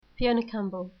Fiona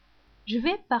Campbell. Je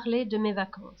vais parler de mes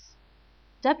vacances.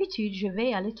 D'habitude, je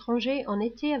vais à l'étranger en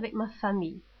été avec ma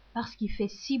famille, parce qu'il fait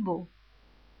si beau.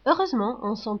 Heureusement,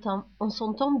 on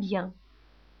s'entend bien.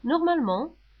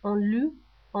 Normalement, on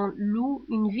loue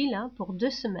une villa pour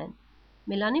 2 semaines.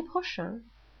 Mais l'année prochaine,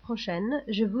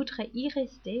 je voudrais y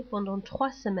rester pendant 3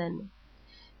 semaines.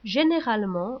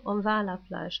 Généralement, on va à la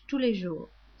plage tous les jours.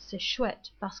 C'est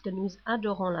chouette parce que nous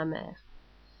adorons la mer.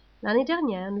 L'année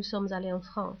dernière, nous sommes allés en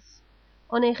France.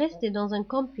 On est resté dans un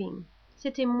camping.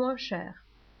 C'était moins cher.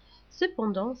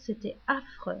 Cependant, c'était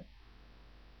affreux.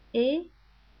 Et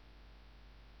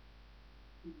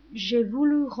j'ai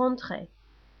voulu rentrer.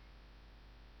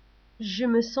 Je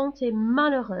me sentais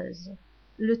malheureuse.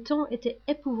 Le temps était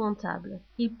épouvantable.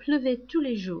 Il pleuvait tous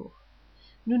les jours.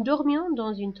 Nous dormions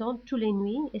dans une tente tous les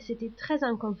nuits et c'était très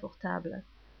inconfortable.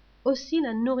 Aussi,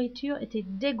 la nourriture était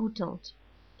dégoûtante.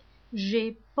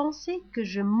 J'ai pensé que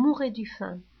je mourrais de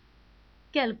faim.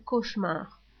 Quel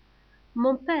cauchemar!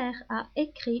 Mon père a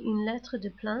écrit une lettre de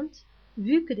plainte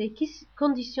vu que les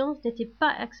conditions n'étaient pas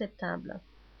acceptables.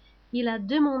 Il a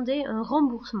demandé un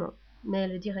remboursement, mais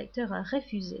le directeur a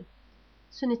refusé.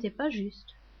 Ce n'était pas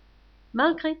juste.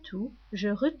 Malgré tout, je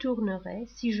retournerai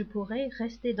si je pourrais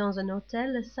rester dans un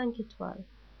hôtel 5 étoiles,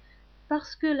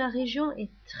 parce que la région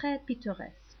est très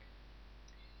pittoresque.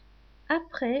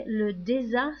 Après le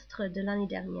désastre de l'année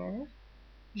dernière,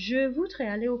 je voudrais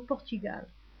aller au Portugal.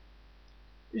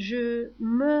 Je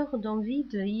meurs d'envie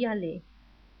d'y aller.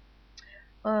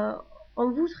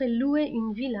 On voudrait louer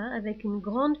une villa avec une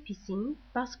grande piscine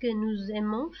parce que nous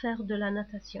aimons faire de la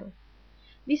natation.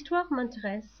 L'histoire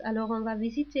m'intéresse, alors on va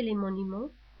visiter les monuments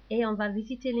et on va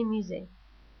visiter les musées.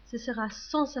 Ce sera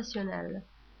sensationnel.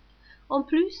 En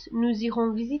plus, nous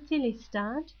irons visiter les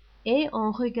stades et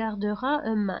on regardera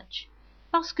un match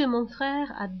parce que mon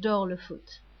frère adore le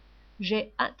foot.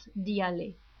 J'ai hâte d'y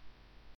aller.